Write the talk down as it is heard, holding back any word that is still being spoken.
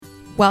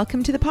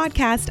Welcome to the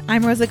podcast.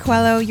 I'm Rosa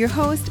Coelho, your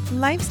host,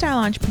 lifestyle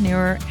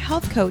entrepreneur,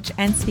 health coach,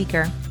 and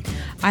speaker.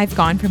 I've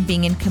gone from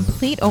being in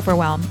complete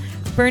overwhelm,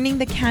 burning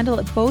the candle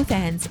at both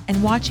ends,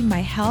 and watching my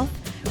health,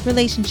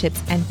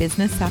 relationships, and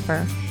business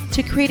suffer,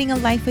 to creating a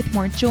life with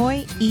more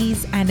joy,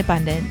 ease, and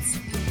abundance.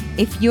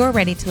 If you're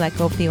ready to let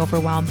go of the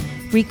overwhelm,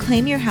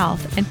 reclaim your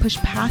health, and push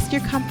past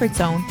your comfort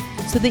zone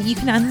so that you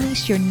can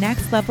unleash your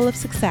next level of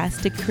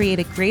success to create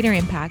a greater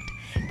impact,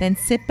 then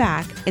sit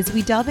back as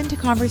we delve into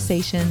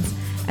conversations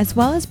as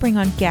well as bring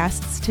on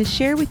guests to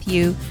share with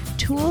you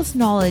tools,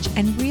 knowledge,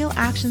 and real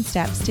action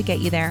steps to get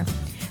you there.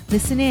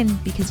 Listen in,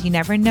 because you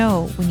never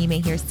know when you may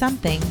hear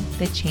something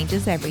that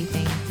changes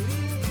everything.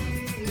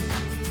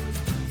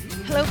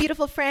 Hello,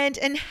 beautiful friend,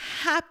 and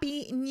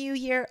Happy New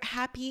Year.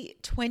 Happy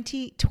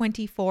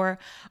 2024.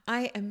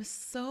 I am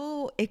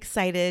so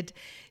excited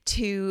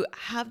to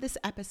have this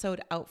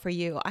episode out for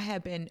you. I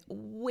have been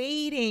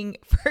waiting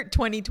for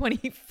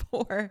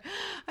 2024.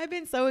 I've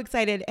been so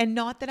excited, and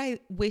not that I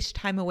wish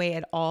time away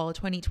at all.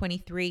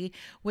 2023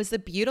 was a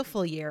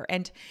beautiful year.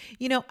 And,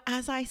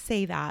 as I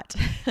say that,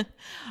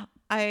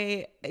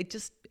 I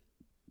just,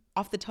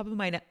 off the top of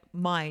my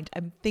mind,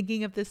 I'm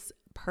thinking of this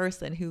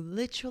person who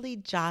literally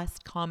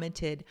just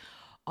commented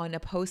on a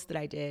post that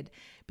I did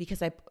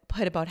because I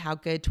put about how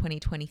good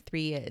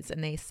 2023 is.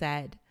 And they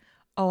said,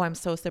 "Oh, I'm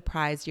so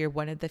surprised you're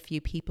one of the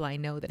few people I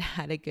know that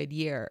had a good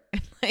year."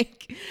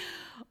 Like,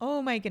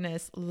 oh my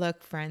goodness.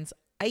 Look, friends,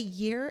 a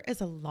year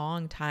is a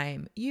long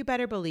time. You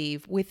better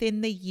believe within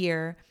the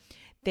year,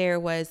 there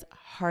was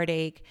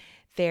heartache,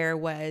 there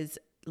was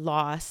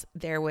loss,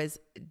 there was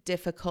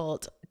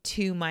difficult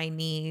to my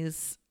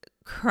knees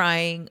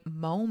crying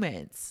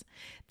moments.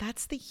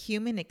 That's the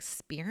human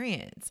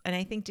experience. And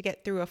I think to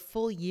get through a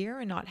full year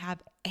and not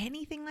have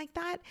anything like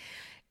that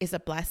is a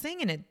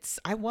blessing. And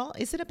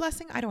is it a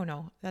blessing? I don't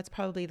know. That's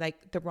probably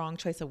like the wrong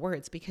choice of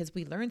words, because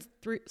we learn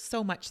through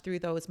so much through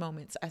those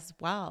moments as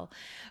well.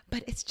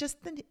 But it's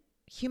just the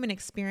human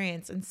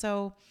experience. And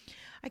so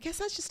I guess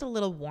that's just a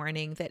little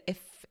warning that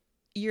if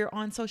you're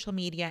on social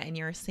media and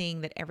you're seeing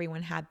that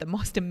everyone had the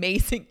most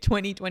amazing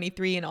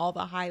 2023 and all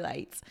the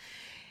highlights,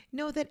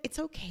 know that it's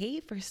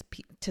okay for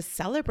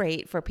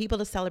people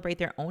to celebrate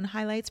their own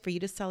highlights, for you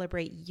to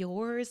celebrate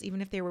yours,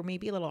 even if they were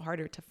maybe a little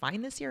harder to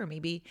find this year, or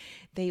maybe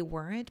they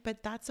weren't,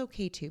 but that's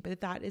okay too. But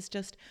that is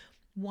just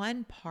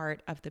one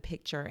part of the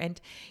picture.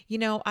 And,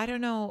 I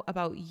don't know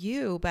about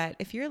you, but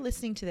if you're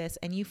listening to this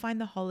and you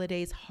find the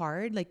holidays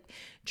hard, like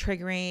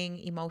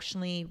triggering,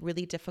 emotionally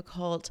really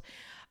difficult,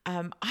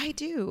 I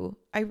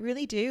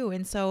really do.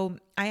 And so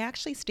I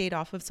actually stayed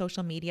off of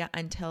social media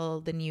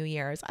until the New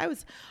Year's. I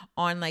was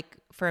on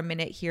for a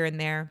minute here and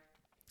there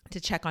to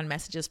check on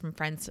messages from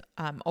friends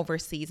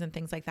overseas and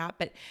things like that,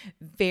 but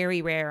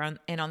very rare.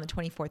 And on the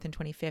 24th and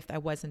 25th, I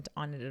wasn't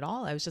on it at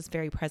all. I was just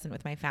very present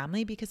with my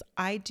family, because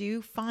I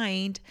do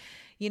find,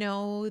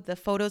 the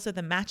photos of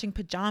the matching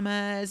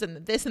pajamas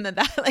and this and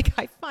that,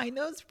 I find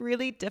those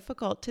really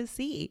difficult to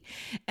see.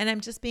 And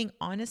I'm just being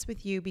honest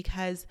with you,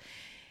 because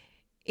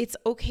it's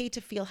okay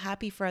to feel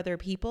happy for other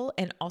people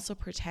and also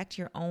protect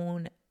your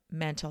own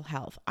mental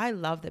health. I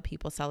love that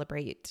people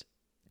celebrate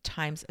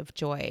times of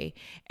joy,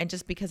 and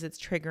just because it's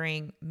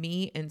triggering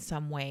me in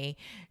some way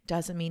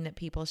doesn't mean that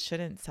people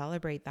shouldn't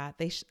celebrate that.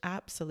 They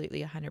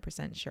absolutely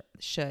 100%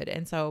 should.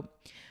 And so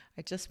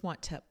I just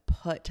want to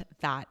put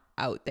that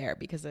out there,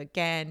 because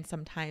again,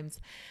 sometimes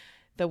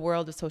the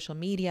world of social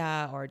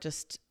media or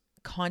just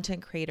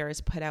content creators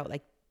put out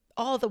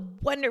all the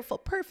wonderful,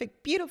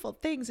 perfect, beautiful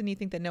things, and you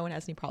think that no one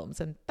has any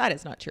problems. And that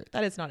is not true.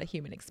 That is not a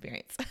human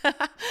experience.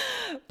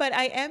 But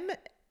I am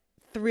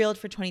thrilled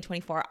for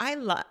 2024.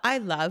 I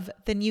love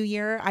the new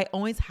year. I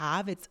always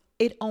have.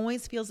 It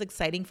always feels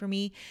exciting for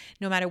me,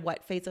 no matter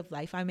what phase of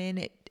life I'm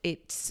in.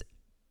 It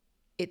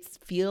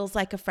feels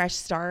like a fresh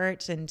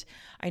start. And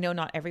I know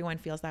not everyone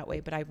feels that way,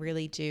 but I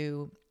really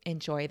do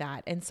enjoy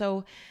that. And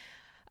so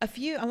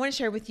I want to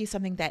share with you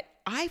something that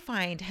I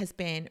find has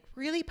been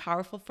really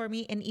powerful for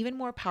me, and even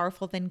more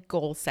powerful than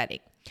goal setting.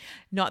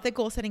 Not that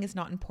goal setting is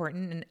not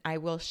important, and I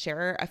will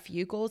share a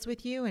few goals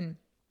with you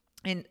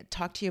and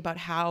talk to you about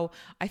how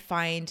I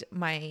find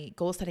my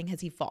goal setting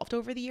has evolved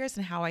over the years,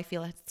 and how I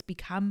feel it's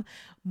become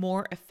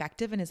more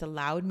effective and has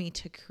allowed me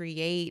to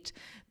create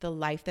the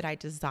life that I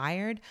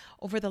desired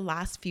over the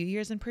last few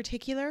years in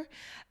particular.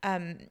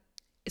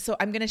 So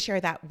I'm going to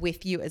share that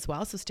with you as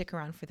well. So stick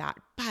around for that.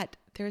 But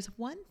there's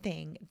one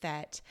thing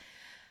that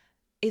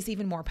is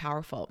even more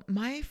powerful.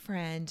 My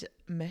friend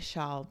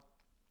Michelle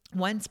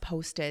once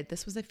posted,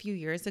 this was a few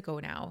years ago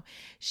now,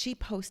 she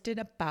posted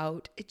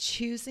about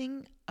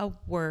choosing a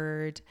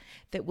word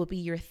that will be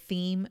your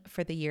theme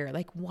for the year,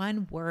 like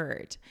one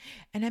word.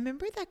 And I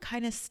remember that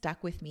kind of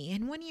stuck with me.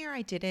 And one year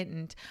I did it,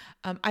 and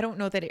I don't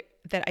know that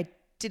I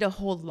did a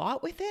whole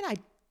lot with it. I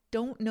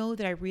don't know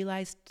that I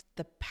realized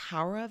the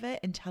power of it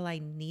until I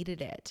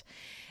needed it.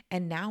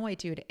 And now I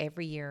do it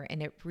every year.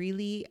 And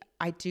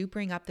I do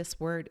bring up this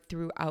word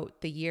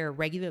throughout the year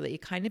regularly.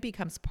 It kind of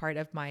becomes part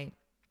of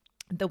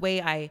the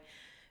way I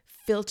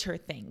filter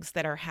things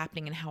that are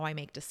happening and how I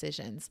make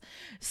decisions.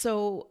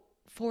 So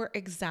for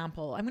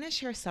example, I'm going to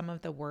share some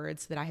of the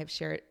words that I have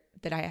shared,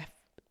 that I have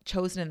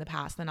chosen in the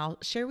past. Then I'll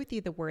share with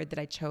you the word that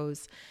I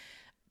chose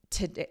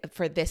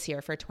for this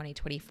year, for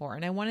 2024.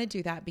 And I want to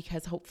do that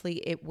because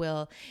hopefully it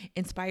will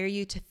inspire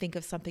you to think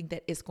of something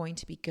that is going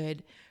to be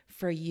good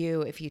for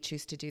you if you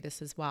choose to do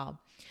this as well.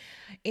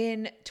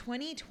 In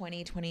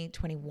 2020,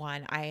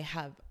 2021, I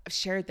have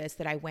shared this,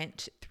 that I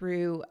went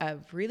through a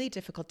really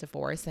difficult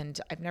divorce, and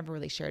I've never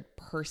really shared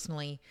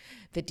personally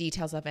the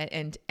details of it,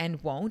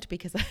 and won't,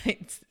 because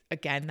it's,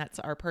 again, that's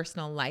our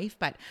personal life,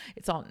 but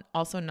it's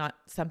also not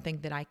something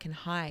that I can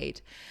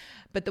hide.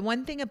 But the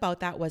one thing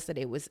about that was that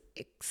it was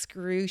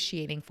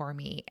excruciating for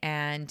me,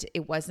 and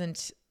it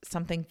wasn't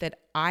something that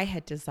I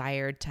had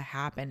desired to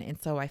happen.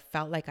 And so I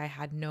felt like I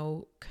had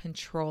no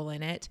control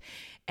in it.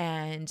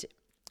 And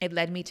it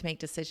led me to make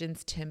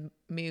decisions to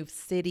move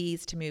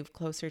cities, to move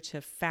closer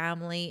to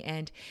family.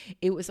 And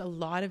it was a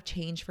lot of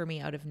change for me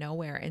out of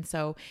nowhere. And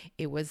so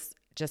it was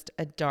just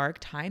a dark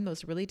time,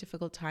 those really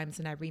difficult times.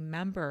 And I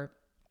remember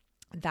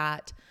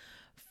that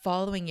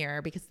following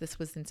year, because this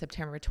was in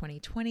September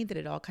 2020 that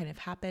it all kind of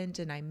happened,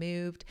 and I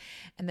moved.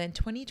 And then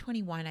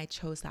 2021, I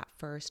chose that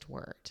first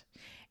word,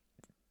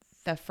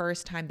 the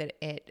first time that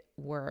it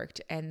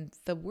worked. And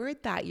the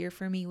word that year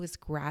for me was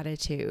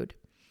gratitude.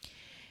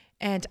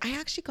 And I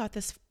actually got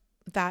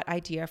that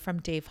idea from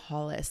Dave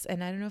Hollis.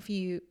 And I don't know if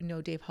you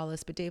know Dave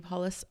Hollis, but Dave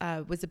Hollis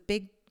was a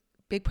big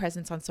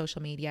presence on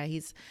social media.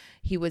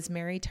 He was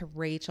married to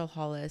Rachel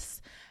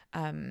Hollis,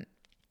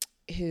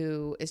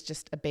 who is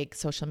just a big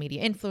social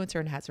media influencer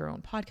and has her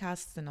own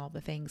podcasts and all the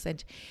things.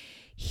 And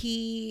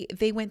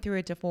they went through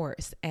a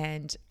divorce,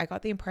 and I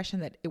got the impression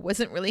that it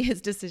wasn't really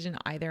his decision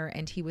either.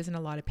 And he was in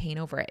a lot of pain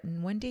over it.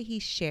 And one day he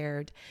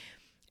shared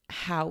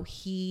how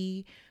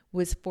he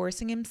was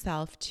forcing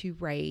himself to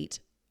write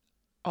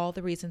all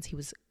the reasons he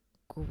was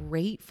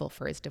grateful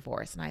for his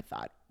divorce. And I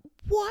thought,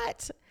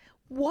 what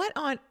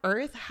on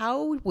earth?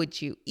 How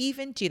would you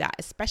even do that?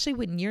 Especially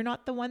when you're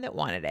not the one that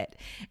wanted it.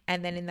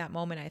 And then in that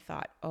moment, I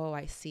thought, oh,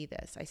 I see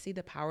this. I see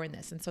the power in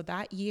this. And so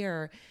that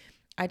year,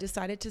 I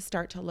decided to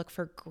start to look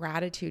for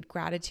gratitude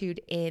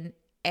in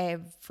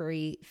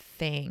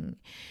everything,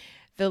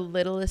 the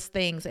littlest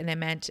things.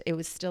 And it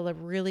was still a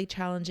really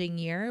challenging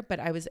year,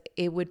 but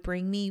it would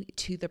bring me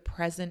to the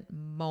present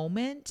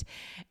moment,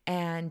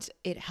 and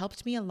it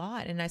helped me a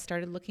lot. And I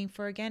started looking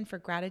for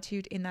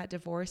gratitude in that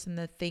divorce, and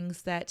the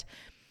things that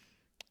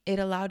it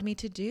allowed me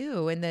to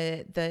do, and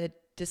the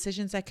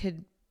decisions I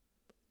could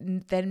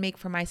then make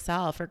for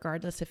myself,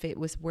 regardless if it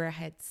was where I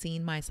had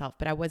seen myself,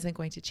 but I wasn't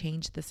going to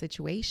change the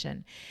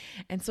situation.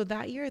 And so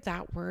that year,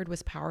 that word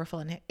was powerful,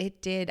 and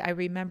it did. I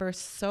remember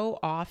so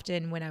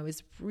often when I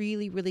was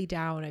really, really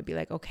down, I'd be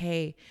like,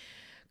 okay,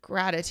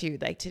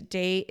 gratitude, like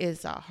today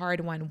is a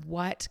hard one.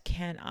 What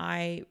can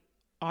I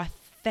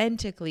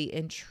authentically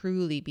and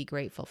truly be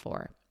grateful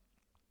for?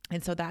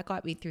 And so that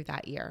got me through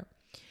that year.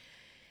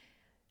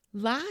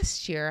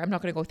 Last year, I'm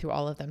not going to go through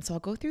all of them. So I'll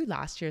go through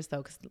last year's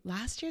though, because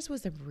last year's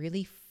was a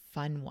really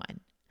fun one.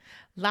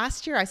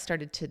 Last year, I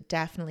started to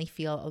definitely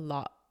feel a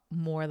lot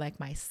more like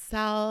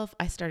myself.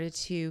 I started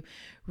to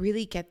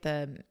really get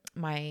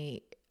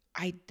my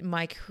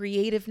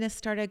creativeness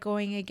started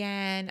going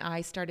again.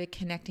 I started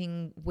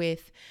connecting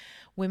with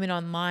women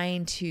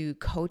online to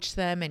coach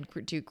them and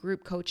do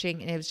group coaching.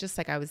 And it was just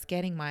like, I was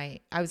getting my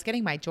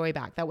joy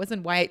back. That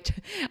wasn't why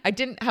I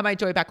didn't have my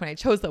joy back when I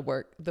chose the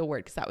word,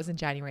 because that was in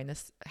January and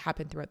this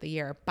happened throughout the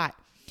year. But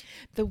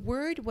the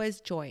word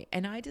was joy.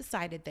 And I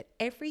decided that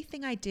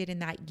everything I did in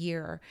that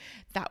year,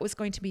 that was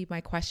going to be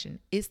my question.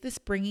 Is this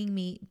bringing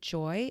me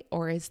joy,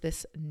 or is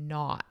this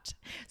not?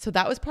 So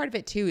that was part of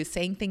it too, is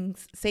saying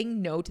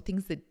no to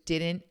things that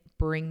didn't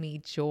bring me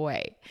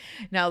joy.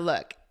 Now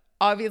look,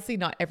 obviously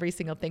not every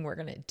single thing we're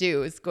going to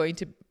do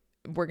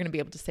we're going to be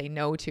able to say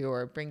no to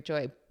or bring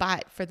joy.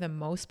 But for the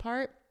most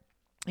part,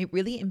 it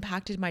really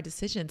impacted my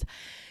decisions,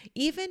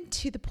 even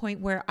to the point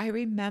where I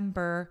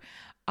remember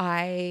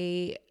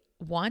I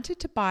wanted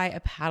to buy a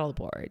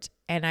paddleboard,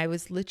 and I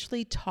was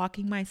literally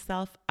talking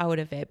myself out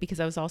of it because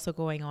I was also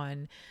going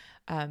on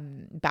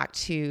back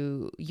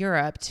to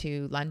Europe,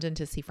 to London,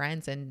 to see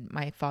friends. And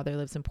my father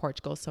lives in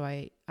Portugal. So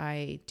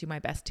I do my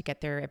best to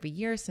get there every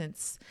year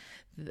since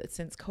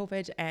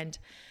COVID. And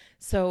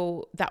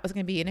so that was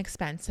going to be an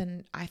expense.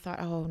 And I thought,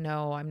 oh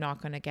no, I'm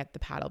not going to get the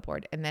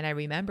paddleboard. And then I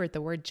remembered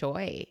the word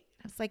joy.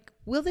 I was like,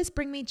 will this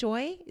bring me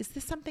joy? Is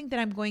this something that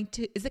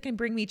is it going to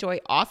bring me joy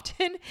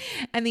often?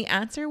 And the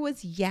answer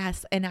was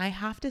yes. And I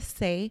have to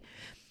say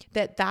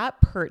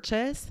that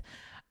purchase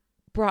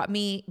brought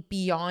me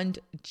beyond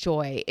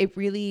joy. It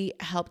really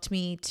helped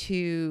me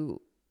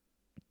to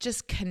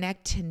just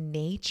connect to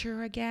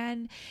nature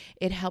again.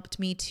 It helped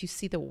me to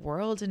see the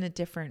world in a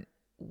different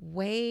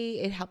way.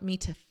 It helped me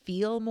to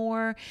feel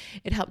more.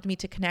 It helped me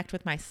to connect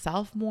with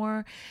myself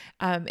more.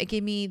 It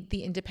gave me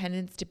the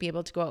independence to be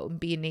able to go out and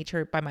be in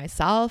nature by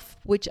myself,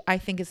 which I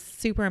think is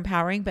super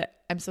empowering, but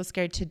I'm so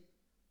scared to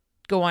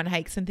go on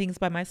hikes and things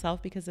by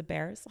myself because of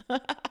bears.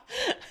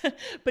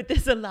 But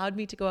this allowed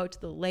me to go out to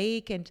the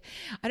lake, and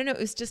I don't know, it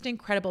was just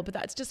incredible. But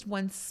that's just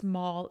one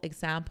small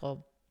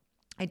example.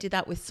 I did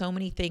that with so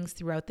many things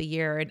throughout the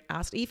year and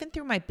asked, even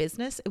through my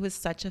business, it was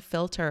such a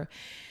filter.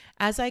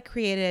 As I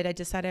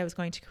decided I was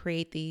going to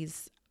create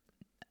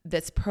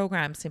this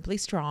program, Simply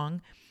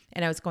Strong,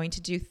 and I was going to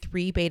do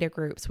 3 beta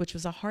groups, which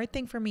was a hard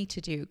thing for me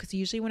to do because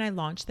usually when I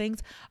launch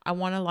things, I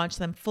want to launch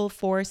them full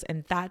force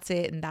and that's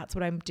it. And that's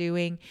what I'm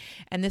doing.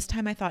 And this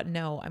time I thought,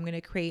 no, I'm going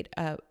to create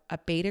a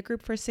beta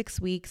group for 6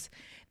 weeks.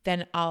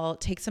 Then I'll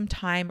take some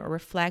time,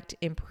 reflect,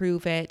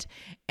 improve it,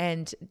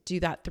 and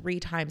do that 3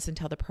 times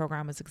until the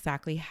program was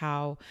exactly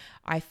how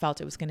I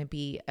felt it was going to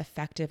be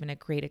effective and a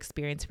great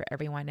experience for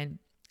everyone.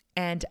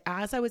 And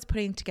as I was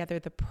putting together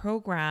the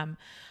program,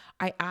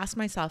 I asked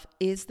myself,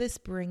 is this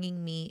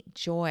bringing me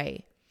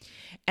joy?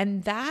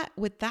 And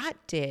what that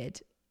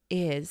did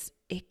is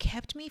it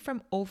kept me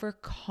from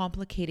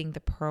overcomplicating the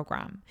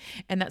program.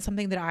 And that's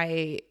something that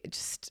I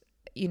just,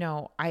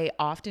 I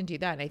often do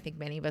that. And I think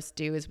many of us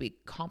do, is we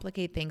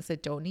complicate things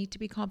that don't need to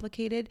be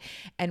complicated.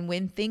 And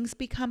when things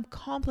become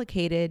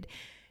complicated,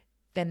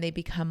 then they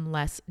become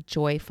less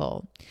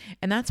joyful.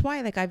 And that's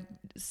why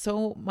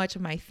so much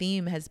of my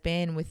theme has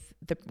been with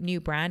the new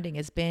branding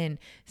has been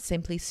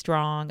Simply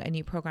Strong, a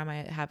new program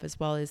I have as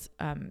well as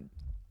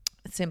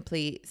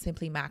Simply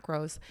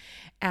Macros.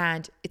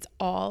 And it's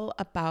all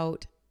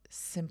about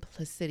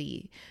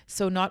simplicity.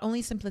 So not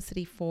only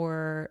simplicity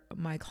for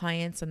my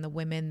clients and the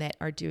women that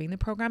are doing the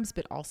programs,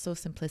 but also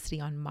simplicity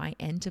on my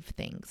end of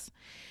things.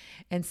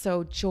 And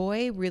so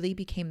joy really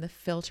became the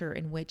filter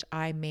in which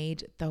I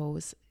made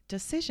those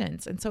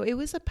decisions. And so it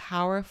was a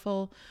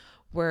powerful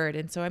word.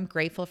 And so I'm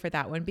grateful for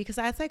that one, because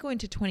as I go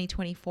into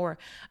 2024,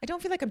 I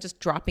don't feel like I'm just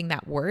dropping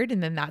that word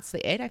and then that's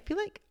it. I feel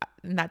like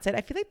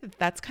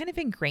that's kind of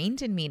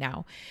ingrained in me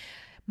now.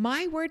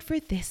 My word for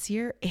this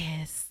year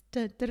is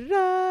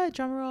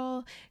drum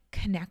roll,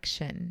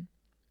 connection.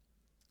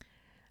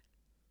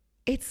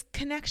 It's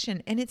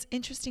connection. And it's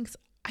interesting.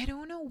 I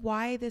don't know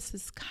why this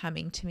is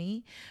coming to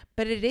me,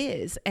 but it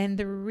is. And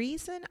the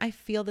reason I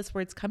feel this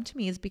word's come to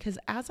me is because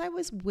as I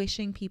was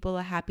wishing people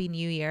a happy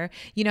new year,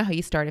 you know how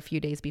you start a few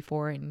days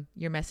before and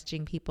you're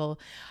messaging people,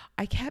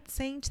 I kept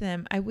saying to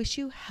them, I wish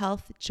you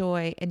health,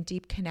 joy, and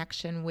deep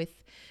connection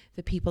with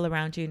the people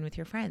around you and with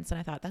your friends. And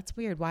I thought, that's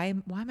weird. Why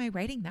am I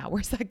writing that?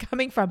 Where's that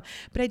coming from?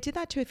 But I did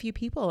that to a few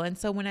people. And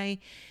so when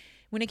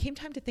it came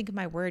time to think of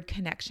my word,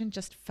 connection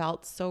just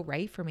felt so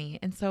right for me.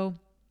 And so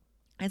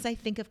as I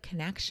think of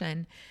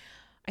connection,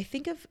 I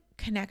think of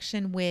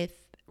connection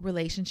with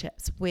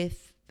relationships,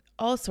 with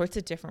all sorts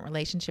of different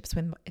relationships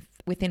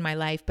within my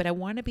life, but I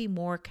want to be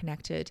more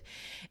connected.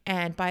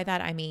 And by that,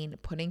 I mean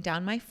putting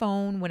down my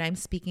phone when I'm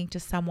speaking to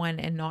someone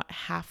and not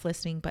half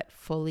listening, but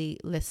fully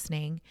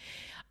listening.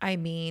 I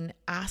mean,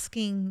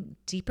 asking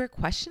deeper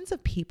questions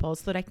of people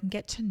so that I can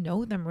get to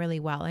know them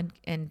really well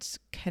and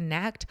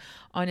connect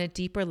on a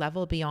deeper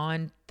level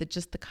beyond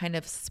just the kind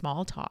of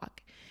small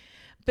talk.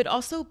 But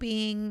also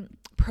being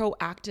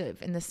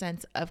proactive in the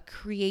sense of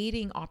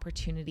creating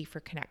opportunity for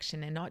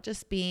connection and not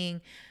just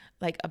being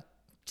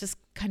just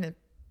kind of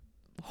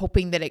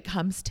hoping that it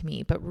comes to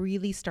me, but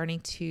really starting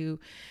to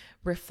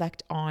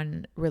reflect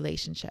on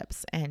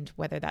relationships, and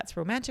whether that's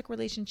romantic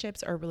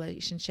relationships or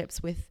relationships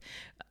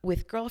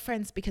with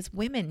girlfriends, because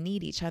women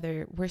need each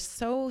other. We're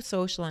so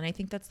social. And I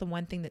think that's the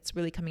one thing that's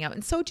really coming out.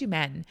 And so do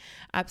men.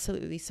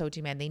 Absolutely. So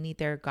do men. They need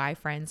their guy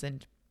friends,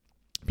 and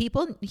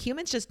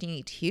humans just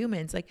need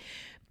humans. Like,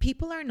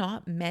 people are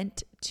not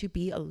meant to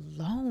be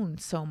alone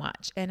so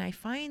much. And I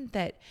find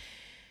that,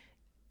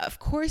 of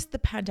course, the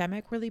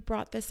pandemic really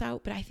brought this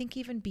out, but I think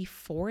even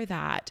before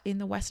that, in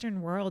the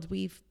Western world,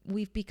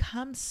 we've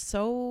become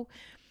so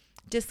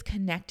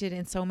disconnected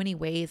in so many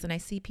ways. And I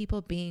see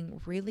people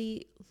being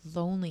really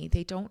lonely.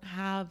 They don't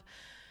have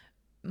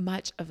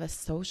much of a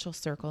social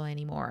circle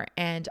anymore.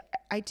 And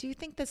I do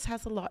think this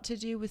has a lot to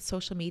do with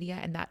social media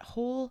and that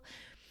whole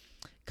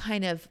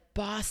kind of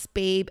boss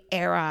babe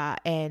era,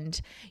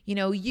 and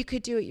you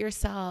could do it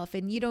yourself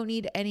and you don't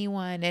need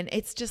anyone, and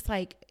it's just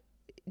like,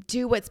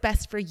 do what's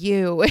best for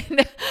you.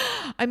 And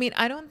I mean,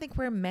 I don't think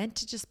we're meant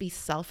to just be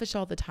selfish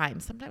all the time.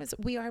 Sometimes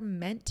we are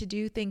meant to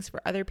do things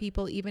for other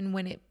people, even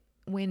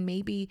when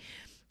maybe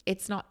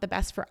it's not the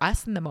best for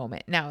us in the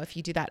moment. Now, if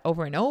you do that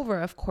over and over,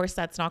 of course,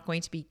 that's not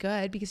going to be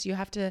good, because you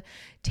have to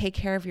take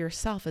care of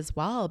yourself as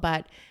well.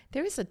 But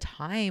there is a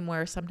time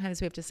where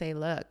sometimes we have to say,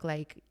 look,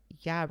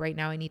 right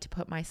now I need to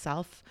put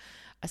myself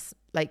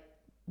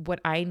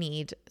what I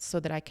need so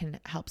that I can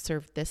help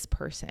serve this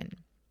person.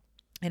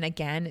 And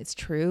again, it's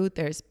true.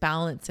 There's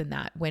balance in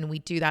that. When we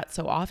do that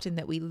so often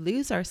that we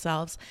lose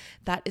ourselves,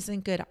 that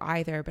isn't good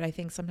either. But I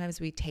think sometimes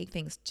we take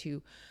things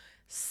to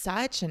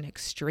such an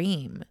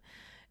extreme,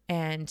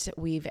 and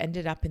we've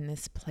ended up in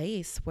this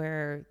place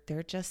where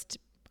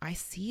I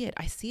see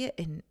it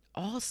in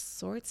all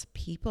sorts of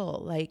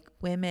people, like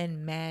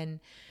women,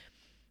 men,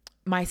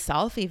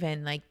 myself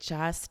even,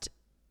 just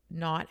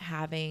not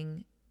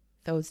having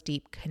those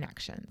deep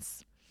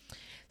connections.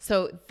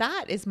 So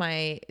that is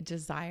my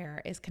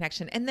desire, is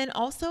connection. And then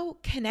also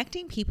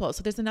connecting people.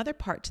 So there's another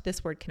part to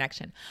this word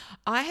connection.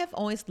 I have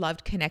always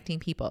loved connecting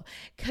people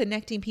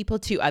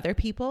to other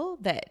people,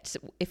 that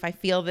if I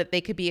feel that they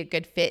could be a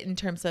good fit in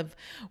terms of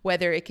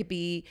whether it could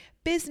be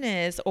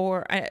business,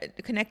 or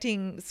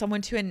connecting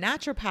someone to a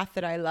naturopath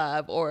that I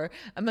love, or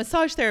a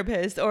massage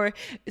therapist, or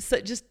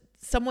just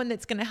someone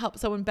that's going to help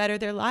someone better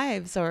their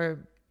lives,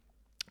 or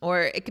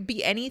it could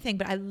be anything.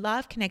 But I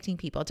love connecting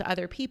people to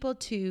other people,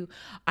 to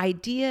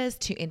ideas,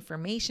 to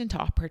information, to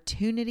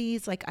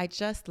opportunities. Like, I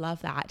just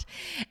love that.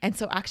 And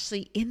so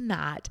actually in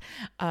that,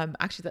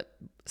 that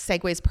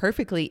segues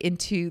perfectly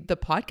into the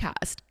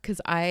podcast,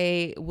 because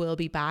I will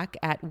be back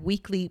at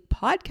weekly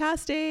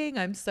podcasting.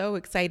 I'm so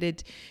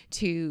excited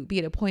to be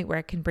at a point where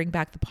I can bring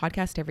back the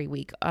podcast every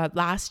week.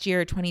 Last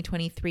year,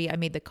 2023, I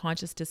made the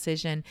conscious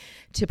decision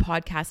to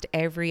podcast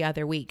every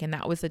other week. And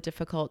that was a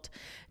difficult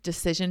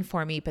decision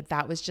for me, but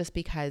that was just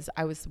because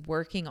I was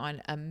working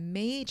on a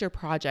major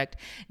project.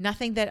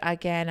 Nothing that,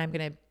 again, I'm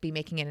going to be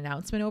making an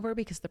announcement over,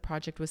 because the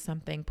project was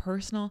something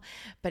personal,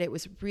 but it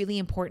was really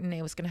important.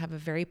 It was going to have a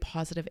very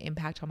positive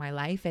impact on my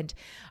life. And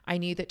I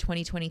knew that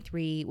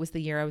 2023 was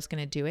the year I was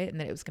going to do it, and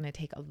that it was going to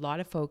take a lot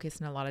of focus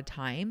and a lot of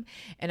time.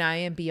 And I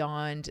am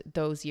beyond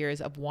those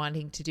years of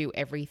wanting to do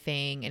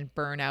everything and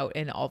burnout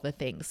and all the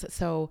things.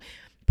 So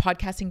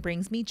podcasting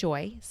brings me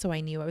joy. So I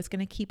knew I was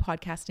going to keep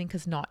podcasting,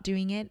 because not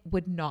doing it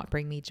would not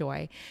bring me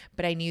joy.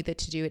 But I knew that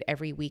to do it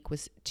every week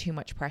was too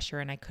much pressure,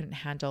 and I couldn't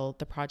handle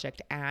the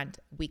project and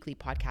weekly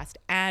podcast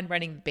and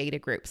running beta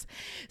groups.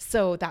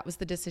 So that was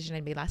the decision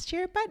I made last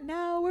year. But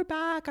now we're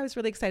back. I was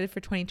really excited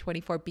for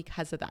 2024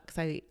 because of that, because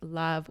I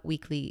love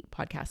weekly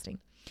podcasting.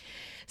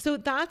 So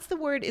that's the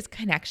word, is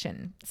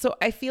connection. So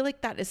I feel like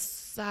that is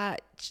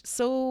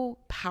so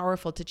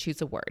powerful to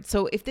choose a word.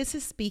 So if this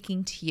is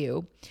speaking to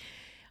you,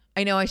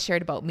 I know I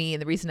shared about me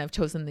and the reason I've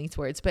chosen these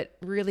words, but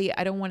really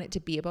I don't want it to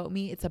be about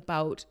me. It's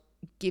about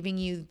giving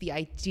you the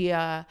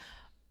idea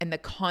and the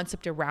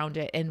concept around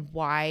it, and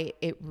why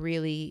it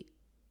really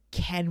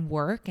can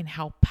work and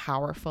how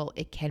powerful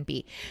it can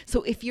be.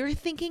 So if you're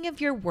thinking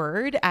of your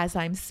word as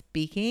I'm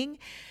speaking,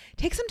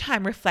 take some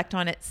time, reflect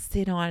on it,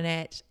 sit on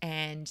it,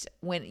 and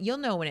you'll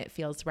know when it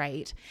feels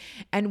right.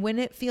 And when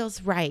it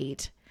feels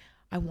right,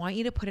 I want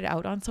you to put it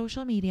out on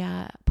social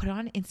media, put it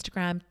on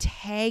Instagram,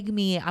 tag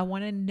me. I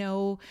want to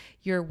know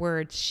your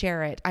words,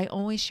 share it. I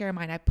always share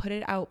mine. I put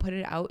it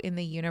out in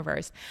the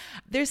universe.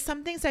 There's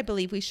some things I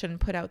believe we shouldn't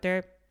put out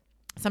there.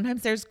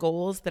 Sometimes there's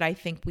goals that I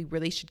think we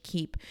really should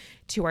keep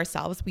to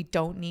ourselves. We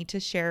don't need to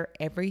share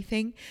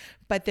everything,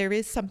 but there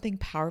is something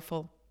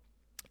powerful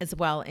as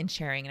well in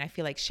sharing. And I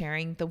feel like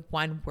sharing the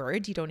one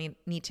word, you don't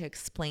need to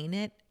explain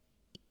it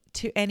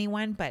to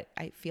anyone, but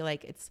I feel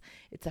like it's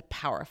a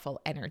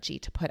powerful energy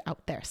to put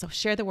out there. So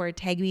share the word,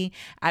 tag me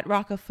at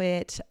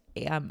Rockofit,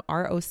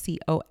 ROCOFIT.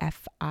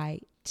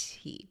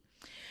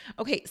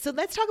 Okay, so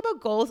let's talk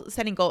about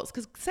setting goals,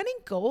 because setting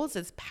goals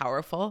is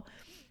powerful.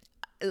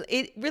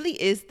 It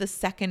really is the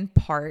second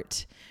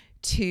part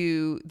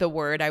to the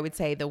word. I would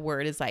say the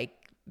word is like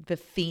the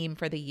theme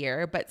for the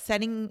year, but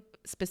setting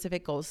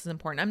specific goals is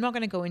important. I'm not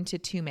going to go into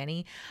too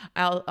many.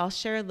 I'll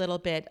share a little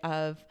bit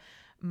of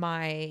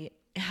my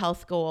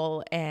health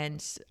goal,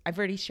 and I've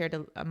already shared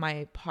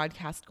my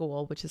podcast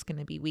goal, which is going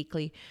to be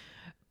weekly.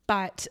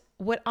 But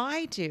what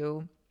I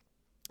do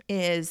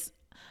is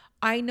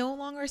I no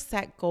longer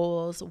set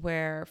goals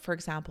where, for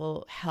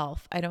example,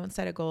 health. I don't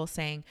set a goal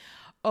saying,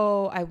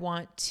 oh, I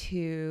want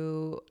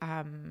to,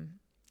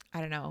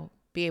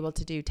 be able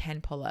to do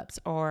 10 pull-ups,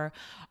 or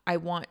I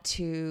want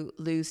to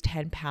lose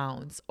 10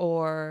 pounds,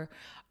 or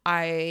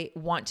I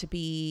want to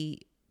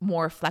be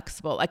more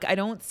flexible. Like, I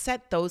don't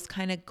set those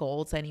kind of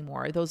goals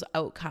anymore, those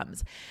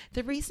outcomes.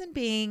 The reason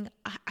being,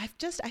 I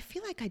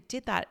feel like I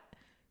did that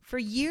for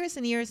years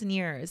and years and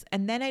years.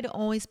 And then I'd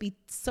always be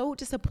so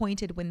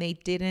disappointed when they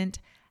didn't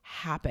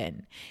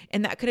happen.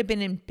 And that could have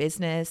been in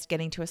business,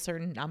 getting to a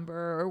certain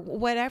number or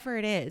whatever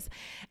it is.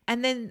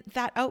 And then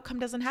that outcome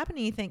doesn't happen,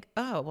 and you think,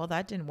 oh, well,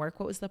 that didn't work.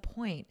 What was the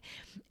point?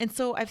 And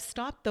so I've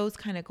stopped those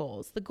kind of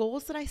goals. The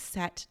goals that I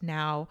set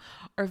now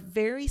are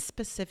very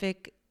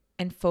specific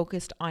and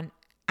focused on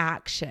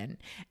action.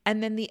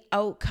 And then the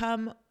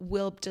outcome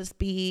will just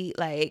be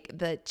like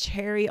the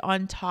cherry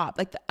on top.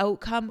 Like, the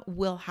outcome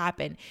will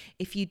happen.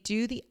 If you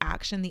do the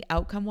action, the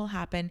outcome will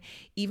happen,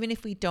 even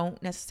if we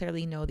don't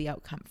necessarily know the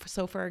outcome.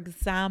 So for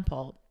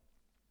example,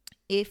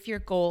 if your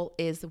goal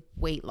is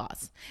weight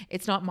loss,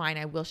 it's not mine,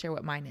 I will share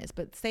what mine is,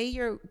 but say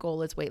your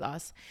goal is weight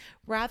loss,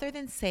 rather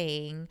than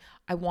saying,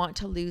 I want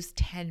to lose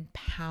 10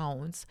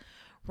 pounds,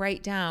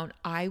 write down,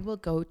 I will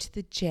go to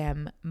the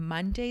gym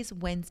Mondays,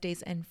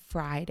 Wednesdays, and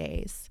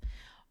Fridays,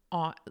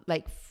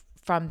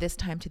 from this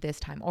time to this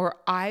time. Or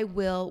I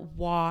will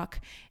walk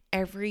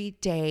every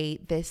day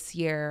this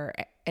year,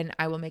 and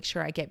I will make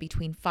sure I get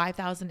between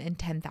 5,000 and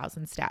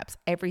 10,000 steps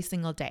every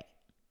single day.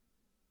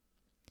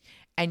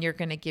 And you're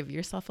going to give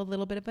yourself a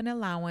little bit of an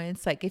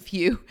allowance. Like, if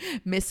you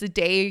miss a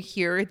day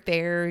here or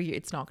there,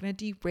 it's not going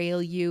to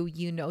derail you.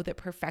 You know that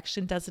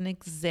perfection doesn't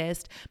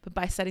exist. But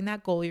by setting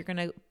that goal, you're going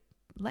to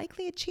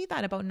likely achieve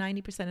that about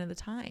 90% of the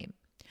time.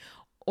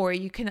 Or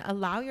you can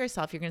allow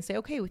yourself, you're going to say,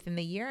 okay, within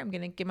the year, I'm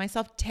going to give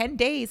myself 10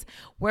 days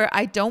where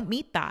I don't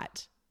meet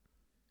that,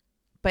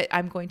 but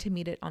I'm going to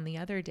meet it on the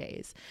other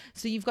days.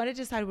 So you've got to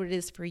decide what it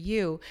is for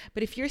you.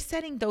 But if you're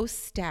setting those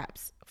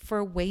steps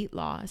for weight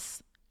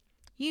loss,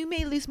 you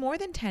may lose more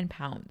than 10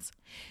 pounds.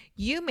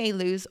 You may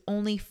lose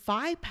only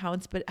 5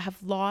 pounds, but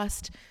have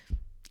lost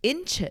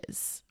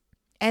inches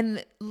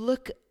and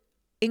look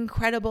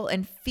incredible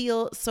and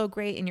feel so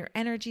great, and your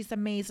energy is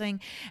amazing.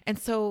 And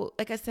so,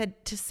 like I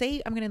said, to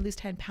say I'm going to lose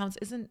 10 pounds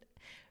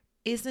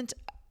isn't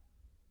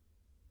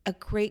a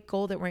great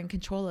goal that we're in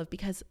control of,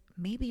 because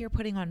maybe you're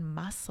putting on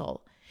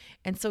muscle.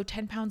 And so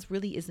 10 pounds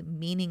really is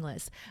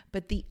meaningless,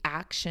 but the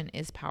action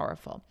is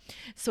powerful.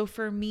 So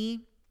for me,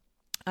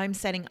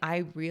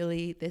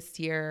 this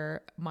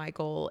year, my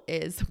goal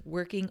is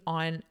working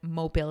on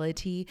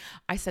mobility.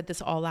 I said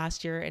this all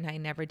last year and I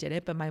never did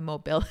it, but my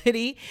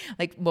mobility,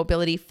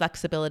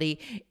 flexibility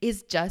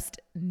is just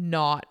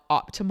not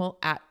optimal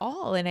at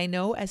all. And I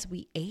know as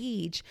we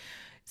age,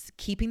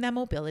 keeping that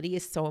mobility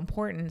is so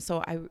important.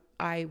 So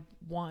I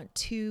want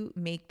to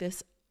make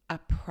this a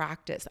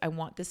practice. I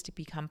want this to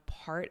become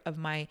part of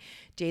my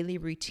daily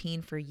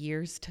routine for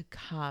years to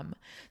come.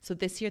 So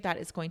this year, that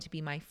is going to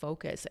be my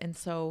focus. And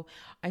so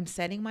I'm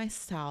setting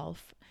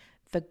myself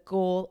the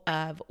goal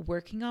of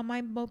working on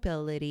my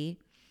mobility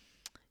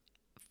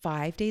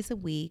 5 days a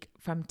week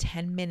from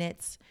 10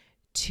 minutes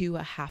to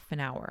a half an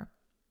hour.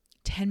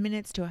 10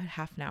 minutes to a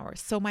half an hour.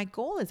 So my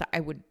goal is I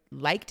would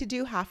like to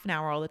do half an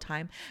hour all the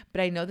time,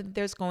 but I know that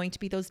there's going to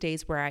be those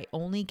days where I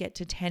only get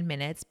to 10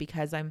 minutes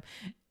because I'm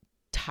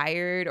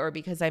tired or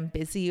because I'm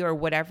busy or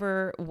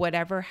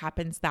whatever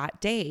happens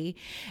that day.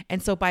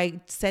 And so by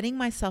setting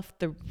myself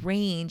the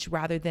range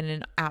rather than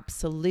an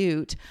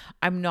absolute,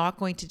 I'm not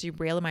going to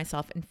derail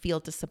myself and feel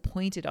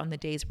disappointed on the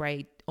days where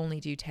I only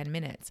do 10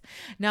 minutes.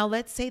 Now,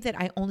 let's say that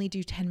I only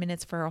do 10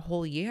 minutes for a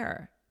whole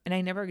year and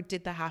I never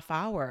did the half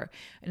hour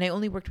and I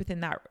only worked within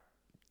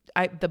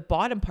the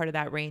bottom part of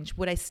that range.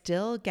 Would I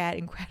still get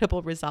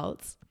incredible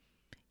results?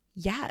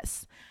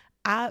 Yes.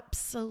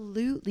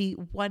 Absolutely,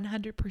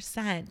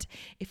 100%.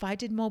 If I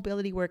did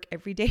mobility work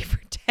every day for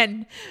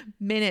 10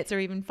 minutes or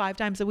even 5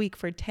 times a week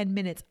for 10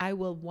 minutes, I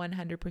will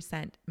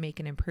 100% make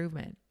an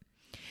improvement.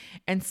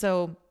 And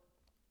so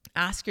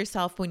ask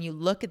yourself, when you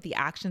look at the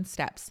action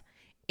steps,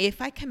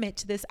 if I commit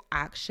to this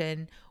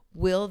action,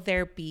 will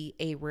there be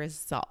a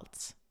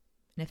result?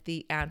 And if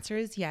the answer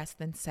is yes,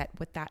 then set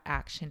what that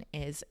action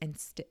is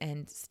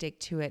and stick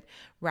to it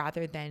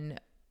rather than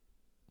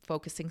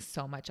focusing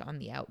so much on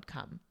the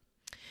outcome.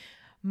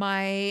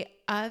 My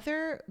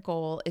other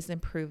goal is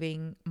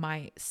improving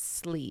my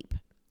sleep.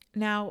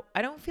 Now,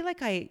 I don't feel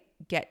like I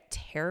get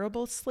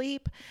terrible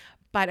sleep,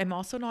 but I'm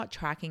also not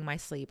tracking my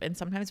sleep. And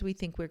sometimes we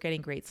think we're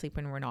getting great sleep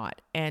when we're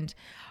not. And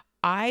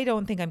I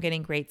don't think I'm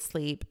getting great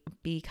sleep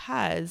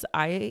because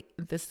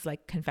this is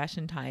like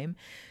confession time.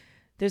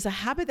 There's a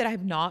habit that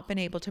I've not been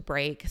able to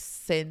break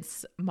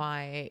since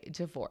my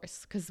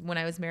divorce. Because when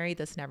I was married,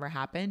 this never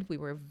happened. We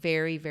were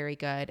very, very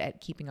good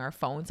at keeping our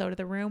phones out of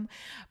the room.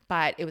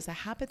 But it was a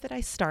habit that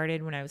I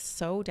started when I was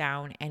so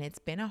down, and it's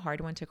been a hard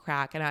one to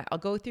crack. And I'll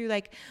go through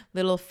like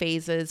little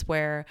phases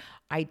where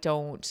I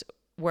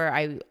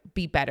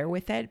be better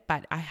with it,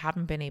 but I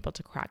haven't been able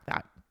to crack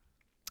that.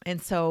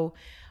 And so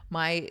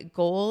my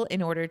goal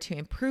in order to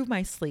improve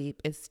my sleep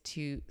is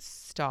to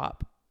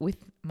stop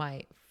with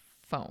my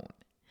phone.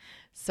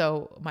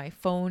 So my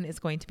phone is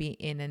going to be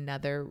in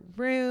another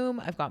room.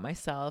 I've got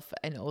myself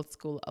an old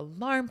school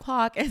alarm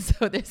clock, and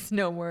so there's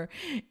no more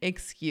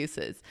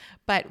excuses.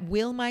 But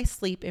will my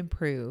sleep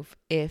improve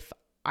if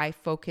I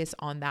focus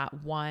on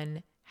that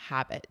one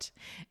habit?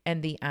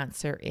 And the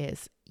answer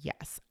is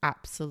yes,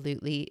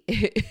 absolutely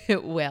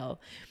it will.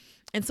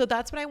 And so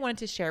that's what I wanted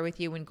to share with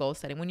you in goal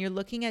setting. When you're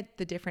looking at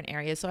the different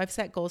areas, so I've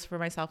set goals for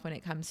myself when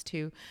it comes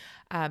to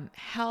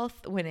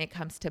health, when it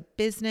comes to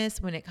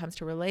business, when it comes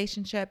to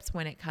relationships,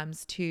 when it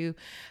comes to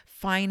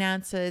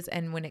finances,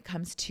 and when it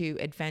comes to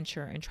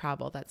adventure and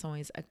travel. That's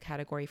always a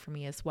category for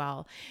me as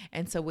well.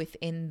 And so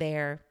within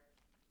there,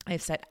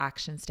 I've set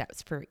action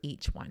steps for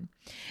each one.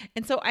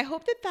 And so I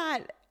hope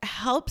that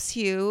helps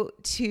you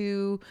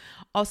to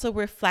also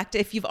reflect.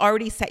 If you've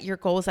already set your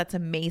goals, that's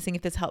amazing.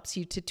 If this helps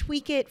you to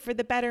tweak it for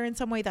the better in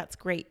some way, that's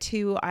great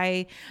too.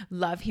 I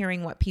love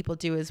hearing what people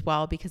do as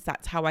well, because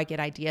that's how I get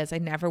ideas. I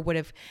never would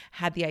have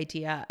had the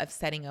idea of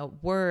setting a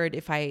word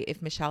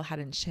if Michelle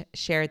hadn't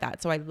shared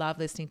that. So I love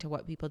listening to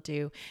what people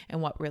do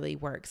and what really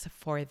works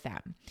for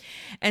them.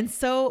 And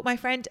so, my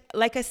friend,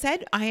 like I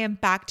said, I am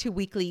back to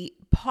weekly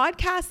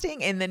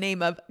podcasting in the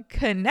name of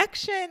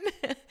connection.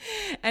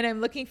 And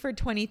I'm looking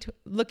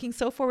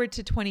so forward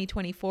to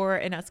 2024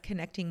 and us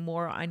connecting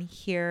more on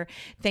here.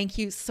 Thank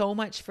you so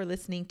much for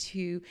listening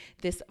to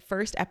this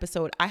first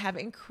episode. I have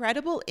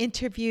incredible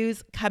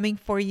interviews coming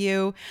for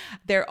you.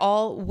 They're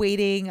all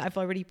waiting. I've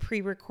already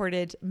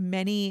pre-recorded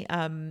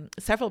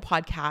several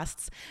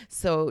podcasts.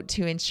 So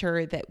to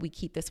ensure that we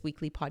keep this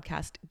weekly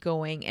podcast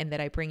going and that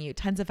I bring you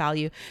tons of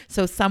value.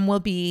 So some will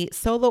be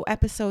solo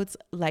episodes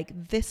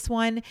like this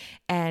one,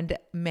 and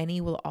many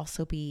will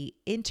also be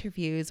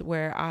interviews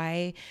where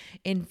I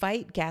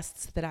invite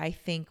guests that I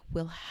think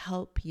will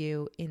help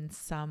you in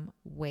some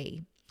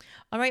way.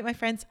 All right, my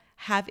friends,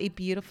 have a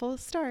beautiful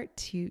start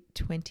to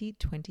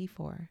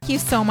 2024. Thank you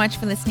so much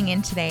for listening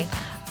in today.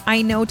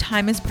 I know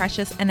time is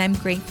precious, and I'm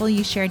grateful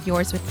you shared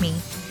yours with me.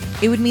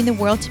 It would mean the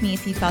world to me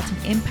if you felt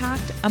an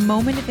impact, a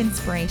moment of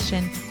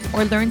inspiration,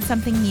 or learned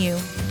something new.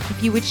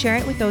 If you would share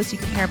it with those you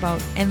care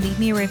about and leave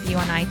me a review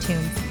on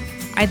iTunes.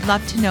 I'd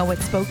love to know what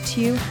spoke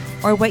to you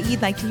or what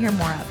you'd like to hear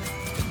more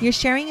of. Your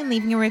sharing and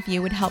leaving a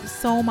review would help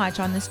so much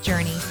on this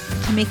journey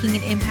to making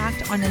an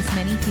impact on as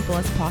many people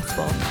as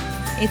possible.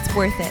 It's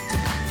worth it.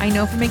 I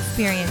know from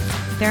experience,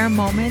 there are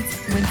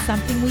moments when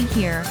something we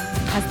hear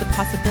has the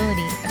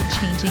possibility of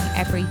changing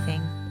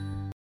everything.